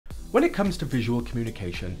When it comes to visual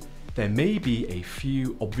communication, there may be a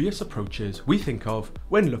few obvious approaches we think of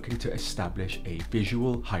when looking to establish a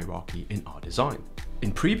visual hierarchy in our design.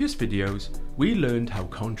 In previous videos, we learned how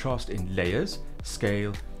contrast in layers,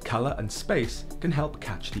 scale, color, and space can help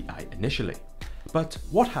catch the eye initially. But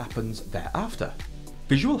what happens thereafter?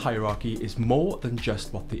 Visual hierarchy is more than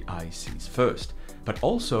just what the eye sees first, but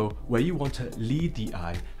also where you want to lead the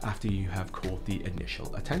eye after you have caught the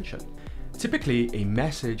initial attention. Typically, a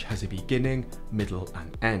message has a beginning, middle,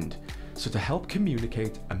 and end. So to help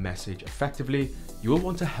communicate a message effectively, you will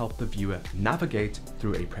want to help the viewer navigate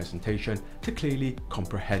through a presentation to clearly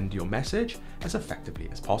comprehend your message as effectively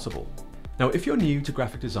as possible. Now, if you're new to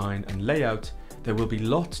graphic design and layout, there will be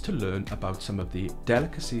lots to learn about some of the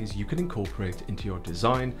delicacies you can incorporate into your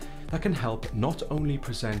design that can help not only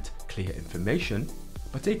present clear information,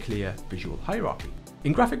 but a clear visual hierarchy.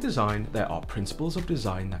 In graphic design, there are principles of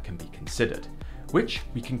design that can be considered, which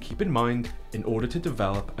we can keep in mind in order to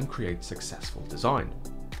develop and create successful design.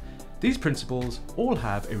 These principles all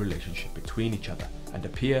have a relationship between each other and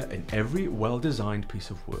appear in every well-designed piece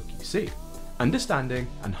of work you see. Understanding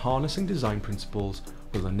and harnessing design principles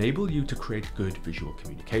will enable you to create good visual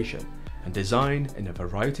communication and design in a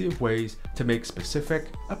variety of ways to make specific,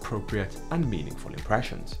 appropriate, and meaningful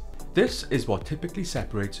impressions. This is what typically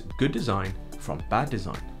separates good design from bad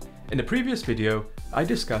design. In the previous video, I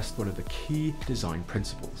discussed one of the key design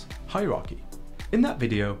principles, hierarchy. In that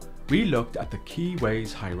video, we looked at the key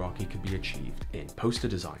ways hierarchy can be achieved in poster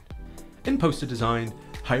design. In poster design,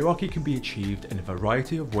 hierarchy can be achieved in a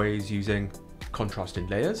variety of ways using contrast in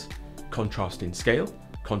layers, contrast in scale,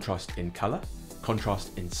 contrast in color,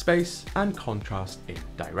 contrast in space, and contrast in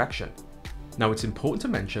direction. Now, it's important to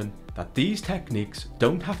mention that these techniques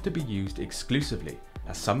don't have to be used exclusively,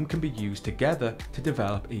 as some can be used together to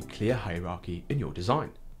develop a clear hierarchy in your design.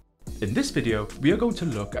 In this video, we are going to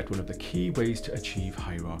look at one of the key ways to achieve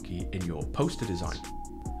hierarchy in your poster design.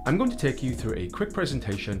 I'm going to take you through a quick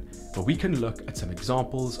presentation where we can look at some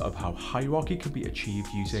examples of how hierarchy can be achieved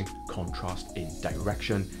using contrast in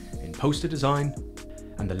direction in poster design,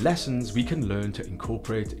 and the lessons we can learn to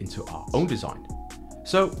incorporate into our own design.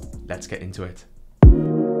 So let's get into it.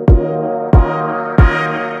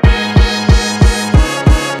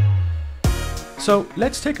 So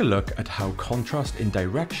let's take a look at how contrast in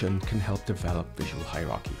direction can help develop visual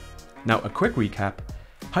hierarchy. Now, a quick recap.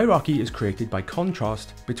 Hierarchy is created by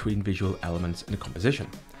contrast between visual elements in a composition.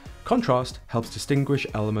 Contrast helps distinguish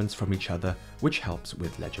elements from each other, which helps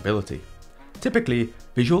with legibility. Typically,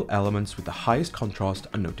 visual elements with the highest contrast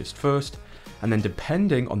are noticed first, and then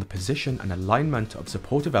depending on the position and alignment of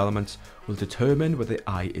supportive elements will determine where the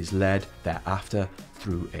eye is led thereafter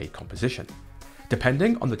through a composition.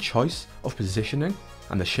 Depending on the choice of positioning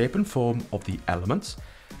and the shape and form of the elements,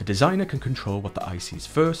 the designer can control what the eye sees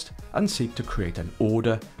first and seek to create an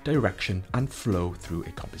order, direction, and flow through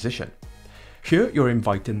a composition. Here, you're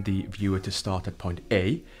inviting the viewer to start at point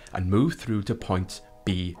A and move through to points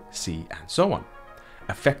B, C, and so on.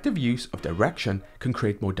 Effective use of direction can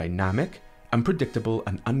create more dynamic, unpredictable,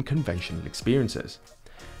 and unconventional experiences.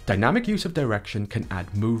 Dynamic use of direction can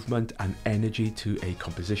add movement and energy to a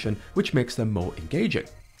composition, which makes them more engaging.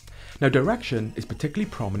 Now, direction is particularly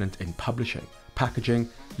prominent in publishing, packaging,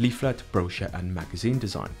 leaflet, brochure, and magazine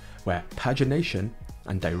design, where pagination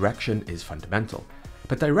and direction is fundamental.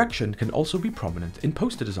 But direction can also be prominent in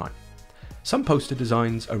poster design. Some poster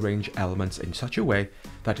designs arrange elements in such a way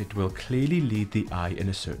that it will clearly lead the eye in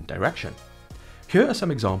a certain direction. Here are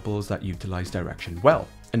some examples that utilize direction well,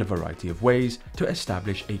 in a variety of ways to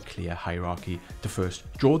establish a clear hierarchy to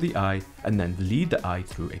first draw the eye and then lead the eye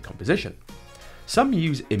through a composition. Some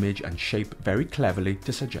use image and shape very cleverly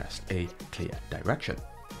to suggest a clear direction.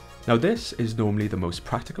 Now, this is normally the most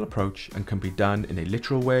practical approach and can be done in a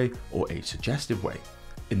literal way or a suggestive way.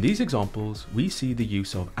 In these examples, we see the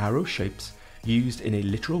use of arrow shapes used in a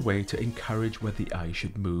literal way to encourage where the eye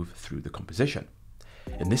should move through the composition.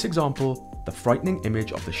 In this example, the frightening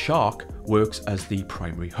image of the shark works as the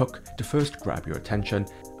primary hook to first grab your attention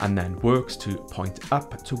and then works to point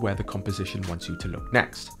up to where the composition wants you to look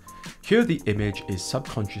next. Here, the image is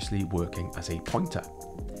subconsciously working as a pointer.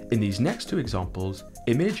 In these next two examples,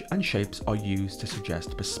 image and shapes are used to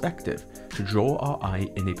suggest perspective to draw our eye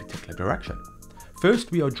in a particular direction.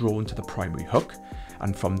 First, we are drawn to the primary hook,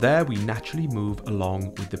 and from there we naturally move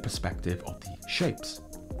along with the perspective of the shapes.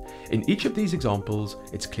 In each of these examples,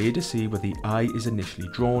 it's clear to see where the eye is initially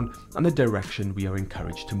drawn and the direction we are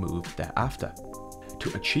encouraged to move thereafter.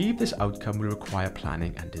 To achieve this outcome will require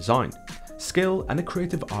planning and design. Skill and a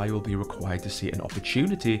creative eye will be required to see an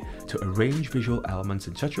opportunity to arrange visual elements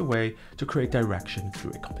in such a way to create direction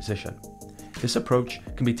through a composition. This approach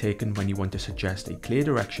can be taken when you want to suggest a clear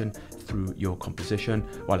direction through your composition,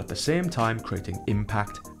 while at the same time creating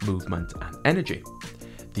impact, movement, and energy.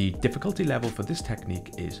 The difficulty level for this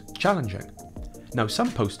technique is challenging. Now,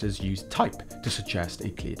 some posters use type to suggest a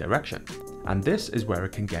clear direction, and this is where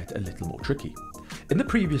it can get a little more tricky. In the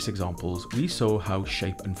previous examples, we saw how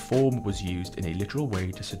shape and form was used in a literal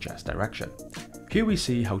way to suggest direction. Here we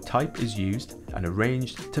see how type is used and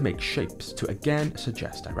arranged to make shapes to again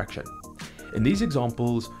suggest direction. In these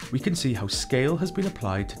examples, we can see how scale has been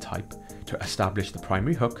applied to type to establish the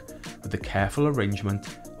primary hook with the careful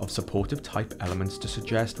arrangement of supportive type elements to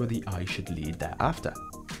suggest where the eye should lead thereafter.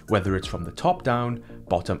 Whether it's from the top down,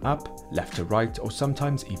 bottom up, left to right, or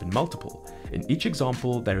sometimes even multiple. In each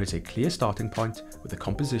example, there is a clear starting point where the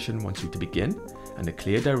composition wants you to begin and a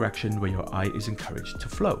clear direction where your eye is encouraged to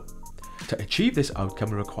flow. To achieve this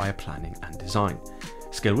outcome will require planning and design.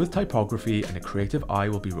 Skill with typography and a creative eye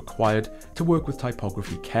will be required to work with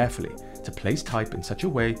typography carefully, to place type in such a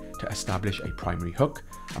way to establish a primary hook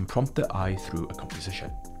and prompt the eye through a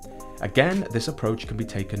composition. Again, this approach can be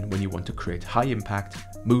taken when you want to create high impact,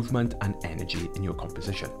 movement, and energy in your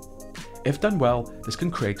composition. If done well, this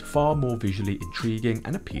can create far more visually intriguing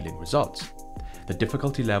and appealing results. The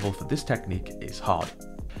difficulty level for this technique is hard.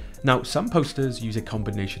 Now, some posters use a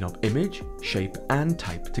combination of image, shape, and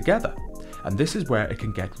type together, and this is where it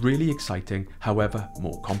can get really exciting, however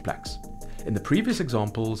more complex. In the previous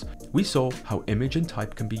examples, we saw how image and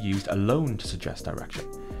type can be used alone to suggest direction.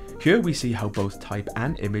 Here we see how both type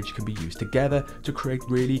and image can be used together to create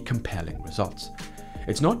really compelling results.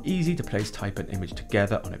 It's not easy to place type and image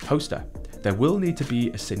together on a poster. There will need to be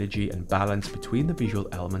a synergy and balance between the visual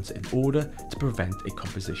elements in order to prevent a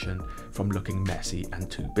composition from looking messy and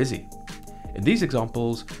too busy. In these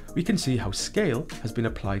examples, we can see how scale has been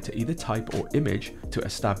applied to either type or image to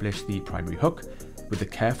establish the primary hook, with the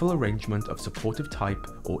careful arrangement of supportive type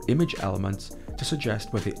or image elements to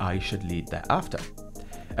suggest where the eye should lead thereafter.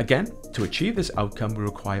 Again, to achieve this outcome will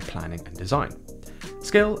require planning and design.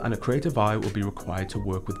 Skill and a creative eye will be required to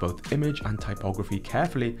work with both image and typography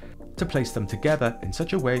carefully to place them together in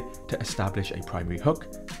such a way to establish a primary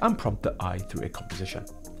hook and prompt the eye through a composition.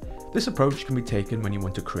 This approach can be taken when you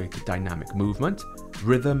want to create a dynamic movement,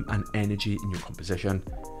 rhythm, and energy in your composition.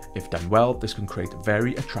 If done well, this can create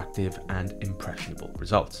very attractive and impressionable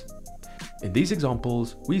results. In these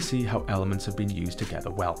examples, we see how elements have been used together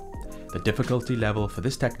well. The difficulty level for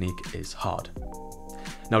this technique is hard.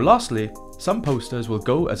 Now lastly, some posters will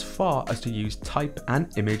go as far as to use type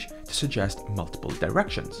and image to suggest multiple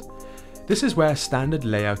directions. This is where standard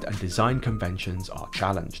layout and design conventions are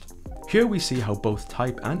challenged. Here we see how both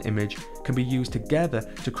type and image can be used together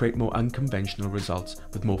to create more unconventional results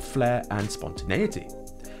with more flair and spontaneity.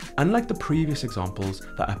 Unlike the previous examples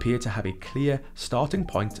that appear to have a clear starting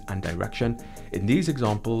point and direction, in these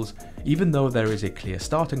examples, even though there is a clear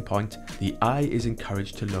starting point, the eye is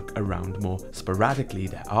encouraged to look around more sporadically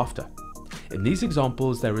thereafter. In these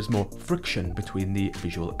examples, there is more friction between the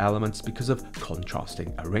visual elements because of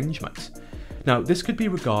contrasting arrangements. Now, this could be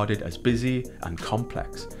regarded as busy and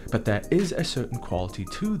complex, but there is a certain quality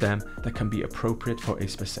to them that can be appropriate for a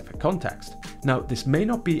specific context. Now, this may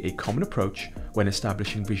not be a common approach when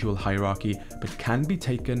establishing visual hierarchy, but can be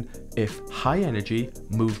taken if high energy,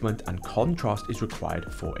 movement, and contrast is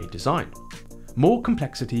required for a design. More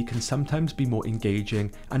complexity can sometimes be more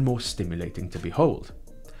engaging and more stimulating to behold.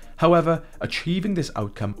 However, achieving this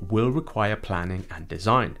outcome will require planning and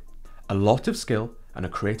design. A lot of skill and a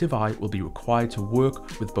creative eye will be required to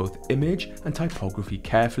work with both image and typography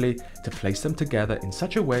carefully to place them together in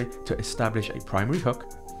such a way to establish a primary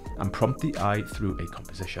hook and prompt the eye through a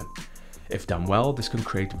composition. If done well, this can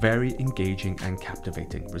create very engaging and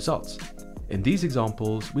captivating results. In these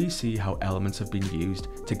examples, we see how elements have been used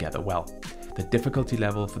together well. The difficulty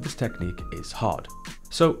level for this technique is hard.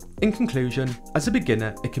 So, in conclusion, as a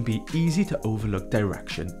beginner, it can be easy to overlook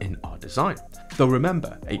direction in our design. Though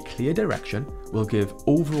remember, a clear direction will give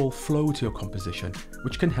overall flow to your composition,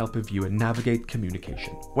 which can help a viewer navigate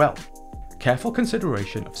communication well. Careful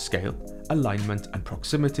consideration of scale, alignment, and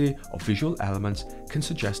proximity of visual elements can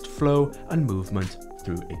suggest flow and movement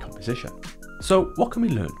through a composition. So, what can we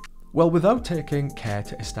learn? Well, without taking care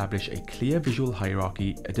to establish a clear visual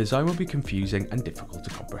hierarchy, a design will be confusing and difficult to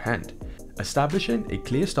comprehend. Establishing a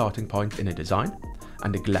clear starting point in a design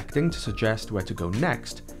and neglecting to suggest where to go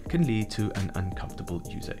next can lead to an uncomfortable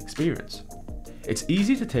user experience. It's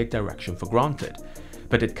easy to take direction for granted,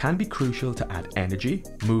 but it can be crucial to add energy,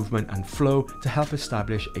 movement, and flow to help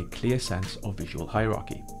establish a clear sense of visual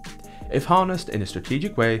hierarchy. If harnessed in a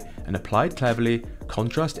strategic way and applied cleverly,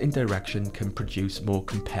 contrast in direction can produce more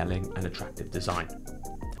compelling and attractive design.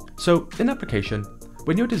 So in application,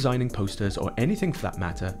 when you're designing posters or anything for that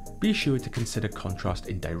matter, be sure to consider contrast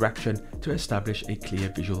in direction to establish a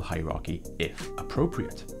clear visual hierarchy if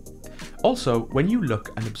appropriate. Also, when you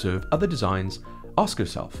look and observe other designs, ask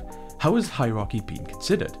yourself, how has hierarchy been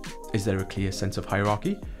considered? Is there a clear sense of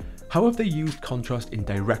hierarchy? How have they used contrast in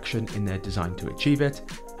direction in their design to achieve it?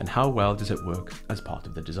 And how well does it work as part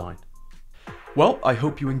of the design? Well, I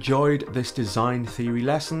hope you enjoyed this design theory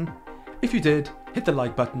lesson. If you did, hit the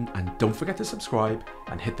like button and don't forget to subscribe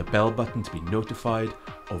and hit the bell button to be notified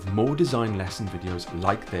of more design lesson videos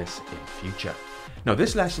like this in future. Now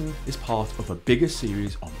this lesson is part of a bigger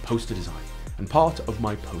series on poster design and part of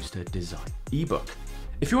my poster design ebook.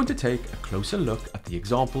 If you want to take a closer look at the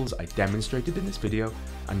examples I demonstrated in this video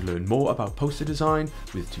and learn more about poster design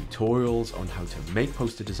with tutorials on how to make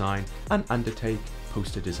poster design and undertake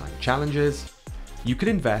poster design challenges, you can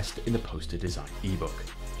invest in the poster design ebook.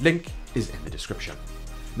 Link is in the description.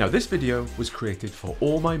 Now this video was created for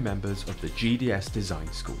all my members of the GDS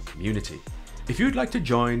Design School community. If you'd like to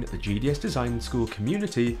join the GDS Design School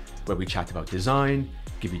community where we chat about design,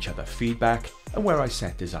 give each other feedback and where I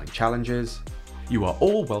set design challenges, you are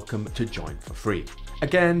all welcome to join for free.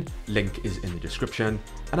 Again, link is in the description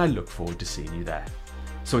and I look forward to seeing you there.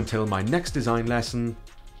 So until my next design lesson,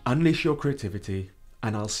 unleash your creativity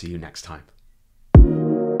and I'll see you next time.